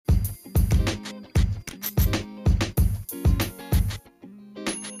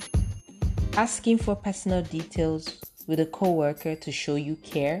Asking for personal details with a coworker to show you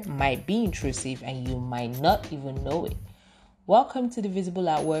care might be intrusive and you might not even know it. Welcome to the Visible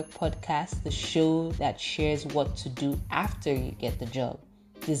at Work podcast, the show that shares what to do after you get the job,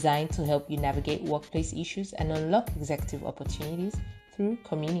 designed to help you navigate workplace issues and unlock executive opportunities through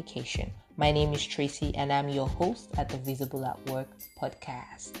communication. My name is Tracy and I'm your host at the Visible at Work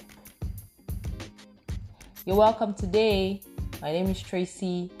podcast. You're welcome today. My name is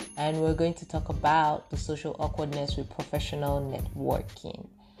Tracy and we're going to talk about the social awkwardness with professional networking.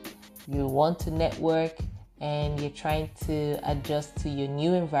 You want to network and you're trying to adjust to your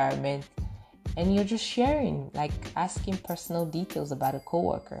new environment and you're just sharing, like asking personal details about a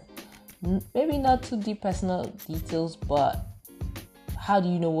coworker. Maybe not too deep personal details, but how do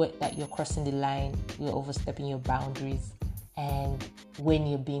you know that you're crossing the line, you're overstepping your boundaries, and when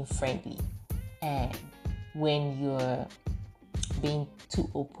you're being friendly and when you're being too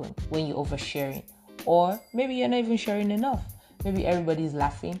open, when you're oversharing, or maybe you're not even sharing enough. Maybe everybody's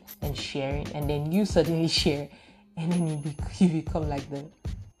laughing and sharing, and then you suddenly share, and then you become like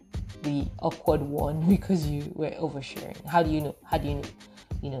the awkward one because you were oversharing. How do you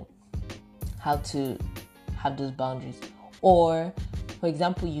know? How to have those boundaries? Or, for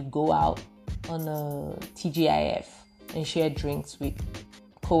example, you go out on a TGIF and share drinks with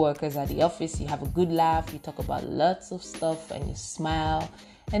co-workers at the office. You have a good laugh, you talk about lots of stuff and you smile,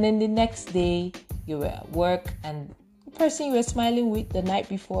 and then the next day you're at work and the person you were smiling with the night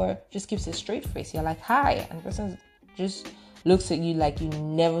before just keeps a straight face. You're like, hi, and the person just looks at you like you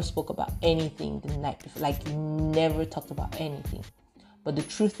never spoke about anything the night before, like you never talked about anything. But the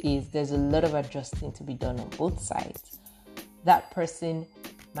truth is there's a lot of adjusting to be done on both sides. That person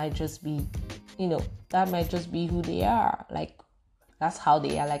might just be, that might just be who they are. Like, that's how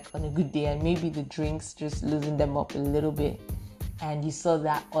they are, like on a good day, and maybe the drinks just loosen them up a little bit, and you saw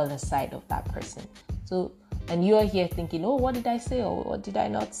that other side of that person. So, and you are here thinking, oh, what did I say, or what did I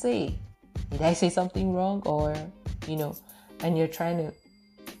not say? Did I say something wrong? Or, and you're trying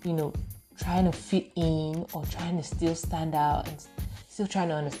to fit in, or trying to still stand out, and still trying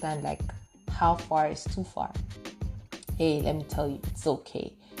to understand like how far is too far. Hey, let me tell you, it's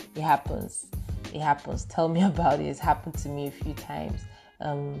okay. It happens. Tell me about it. It's happened to me a few times.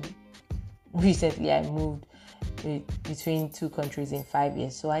 Recently I moved between two countries in 5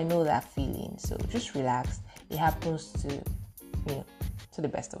 years, so I know that feeling. So just relax. It happens to the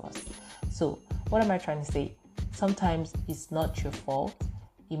best of us. So what am I trying to say? Sometimes it's not your fault.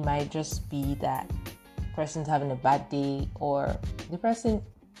 It might just be that the person's having a bad day, or the person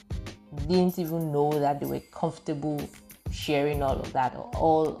didn't even know that they were comfortable sharing all of that, or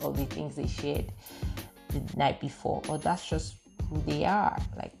all of the things they shared the night before, or that's just who they are.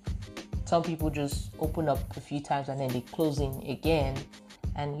 Like, some people just open up a few times and then they close in again,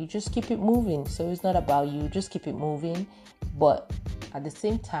 and you just keep it moving. So it's not about you, just keep it moving, but at the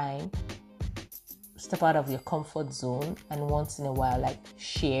same time step out of your comfort zone and once in a while like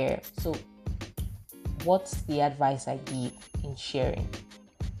share. So what's the advice I give in sharing,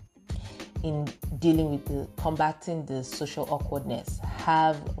 in dealing with combating the social awkwardness?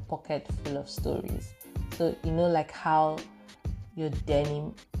 Have a pocket full of stories. So, like how your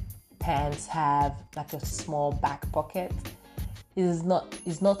denim pants have like a small back pocket. It's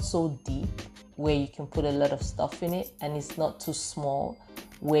not so deep where you can put a lot of stuff in it, and it's not too small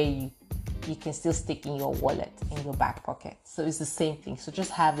where you can still stick in your wallet in your back pocket. So it's the same thing. So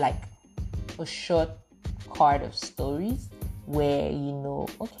just have like a short card of stories where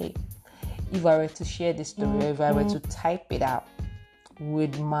okay, if I were to share this story, or if I were to type it out,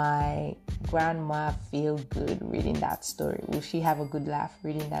 would my grandma feel good reading that story? Will she have a good laugh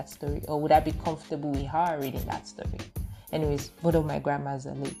reading that story? Or would I be comfortable with her reading that story? Anyways, both of my grandmas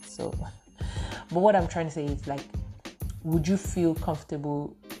are late, so. But what I'm trying to say is, like, would you feel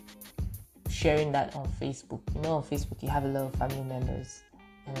comfortable sharing that on Facebook? On Facebook, you have a lot of family members,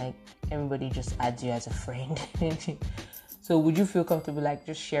 and, like, everybody just adds you as a friend. So would you feel comfortable, like,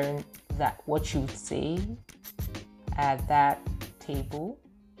 just sharing that, what you would say at that table?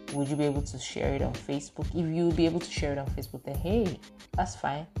 Would you be able to share it on Facebook? If you would be able to share it on Facebook, then hey, that's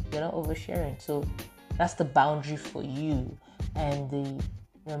fine. You're not oversharing. So that's the boundary for you, and the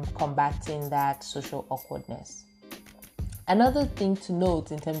combating that social awkwardness. Another thing to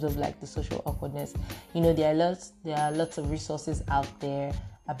note in terms of like the social awkwardness, there are lots of resources out there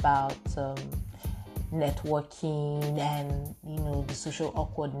about networking and the social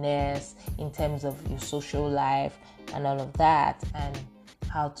awkwardness in terms of your social life and all of that. And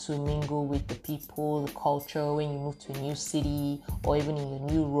how to mingle with the people, the culture when you move to a new city or even in your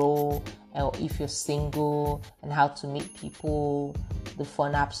new role, or if you're single, and how to meet people, the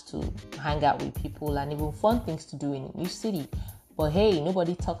fun apps to hang out with people, and even fun things to do in a new city. But hey,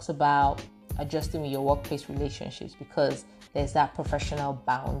 nobody talks about adjusting with your workplace relationships, because there's that professional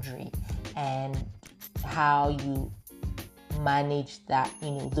boundary and how you manage that,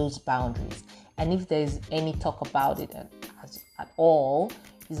 those boundaries. And if there's any talk about it at all,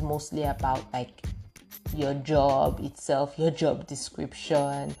 is mostly about like your job itself, your job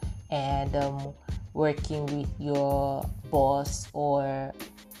description, and working with your boss, or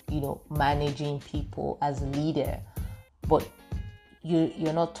managing people as a leader. But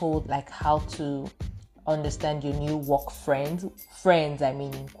you're not told like how to understand your new work friends, I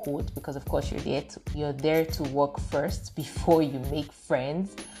mean in quote, because of course you're there to work first before you make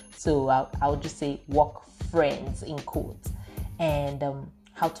friends. So I would just say work friends in quotes. And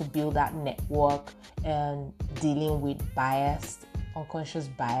how to build that network, and dealing with unconscious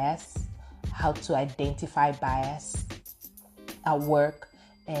bias, how to identify bias at work.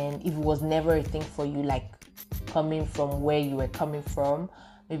 And if it was never a thing for you, like coming from where you were coming from,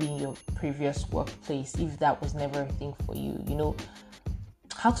 maybe in your previous workplace, if that was never a thing for you,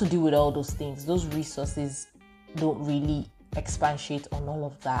 how to deal with all those things. Those resources don't really expatiate on all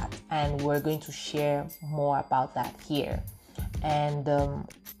of that, and we're going to share more about that here. And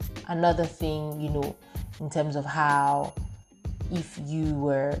another thing, in terms of how, if you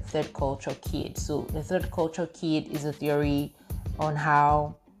were third culture kid. So the third culture kid is a theory on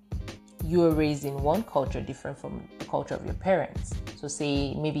how you were raised in one culture different from the culture of your parents. So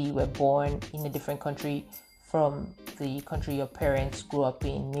say maybe you were born in a different country from the country your parents grew up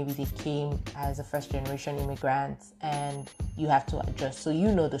in. Maybe they came as a first generation immigrants and you have to adjust. So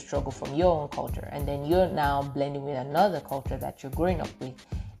you know the struggle from your own culture, and then you're now blending with another culture that you're growing up with.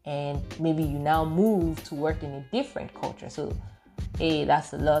 And maybe you now move to work in a different culture. So hey,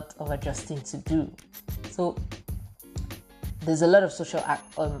 that's a lot of adjusting to do. So there's a lot of social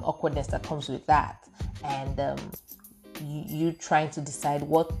awkwardness that comes with that. And you trying to decide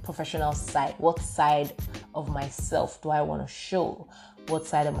what side of myself do I want to show? What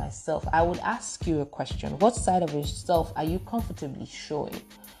side of myself? I would ask you a question. What side of yourself are you comfortably showing?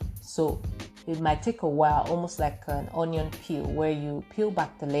 So it might take a while, almost like an onion peel, where you peel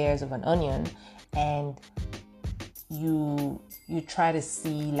back the layers of an onion and you try to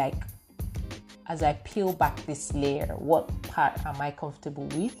see, like, as I peel back this layer, what part am I comfortable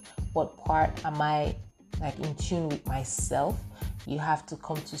with? What part am I like in tune with myself? You have to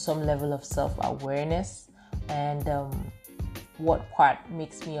come to some level of self-awareness, and what part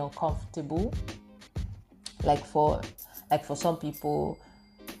makes me uncomfortable. Like for some people,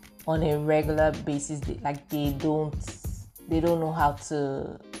 on a regular basis, they don't know how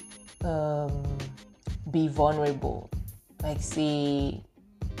to be vulnerable. Like, say,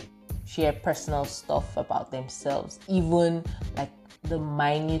 share personal stuff about themselves, even like the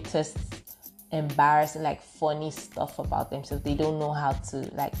minutest embarrassing, like funny stuff about themselves. They don't know how to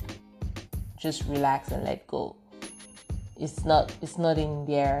like just relax and let go. It's not in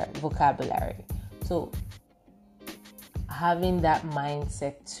their vocabulary. So having that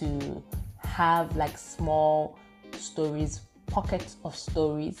mindset to have like small stories, pockets of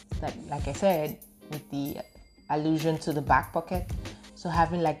stories, like I said, with the allusion to the back pocket. So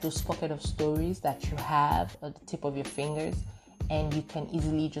having like those pocket of stories that you have at the tip of your fingers, and you can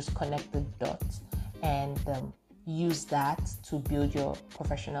easily just connect the dots and use that to build your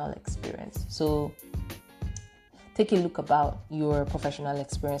professional experience. So take a look about your professional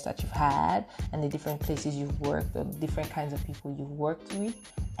experience that you've had, and the different places you've worked, or different kinds of people you've worked with,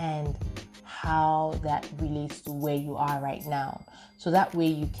 and how that relates to where you are right now. So that way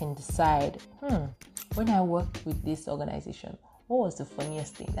you can decide, when I worked with this organization, what was the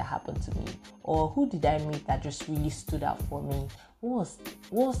funniest thing that happened to me? Or who did I meet that just really stood out for me? What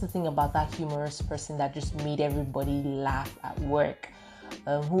was the thing about that humorous person that just made everybody laugh at work?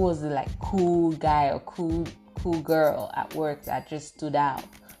 Who was the like cool guy or cool girl at work that just stood out?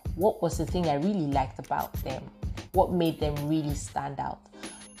 What was the thing I really liked about them? What made them really stand out?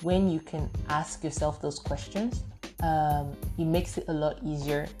 When you can ask yourself those questions, it makes it a lot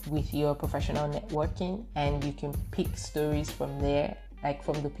easier with your professional networking, and you can pick stories from there, like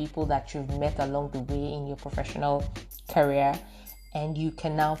from the people that you've met along the way in your professional career, and you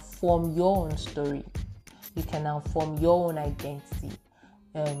can now form your own story. You can now form your own identity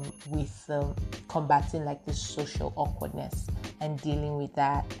with combating like this social awkwardness and dealing with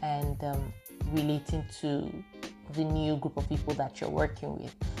that, and relating to the new group of people that you're working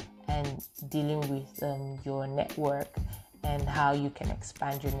with, and dealing with your network, and how you can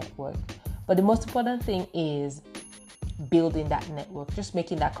expand your network. But the most important thing is building that network, just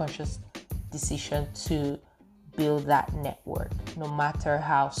making that conscious decision to build that network, no matter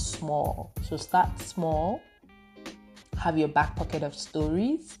how small. So start small, have your back pocket of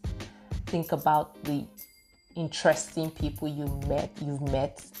stories, think about the interesting people you've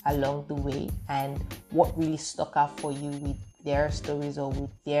met along the way, and what really stuck out for you with their stories or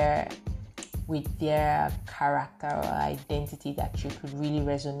with their character or identity that you could really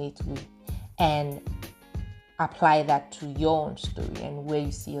resonate with, and apply that to your own story and where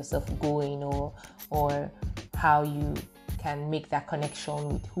you see yourself going, or how you can make that connection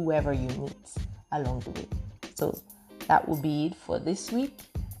with whoever you meet along the way. So that will be it for this week,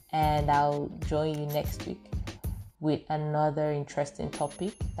 and I'll join you next week with another interesting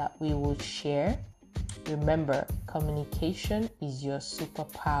topic that we will share. Remember, communication is your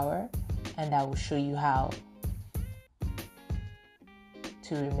superpower, and I will show you how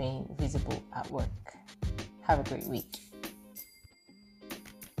to remain visible at work. Have a great week.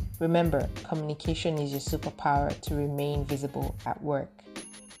 Remember, communication is your superpower to remain visible at work.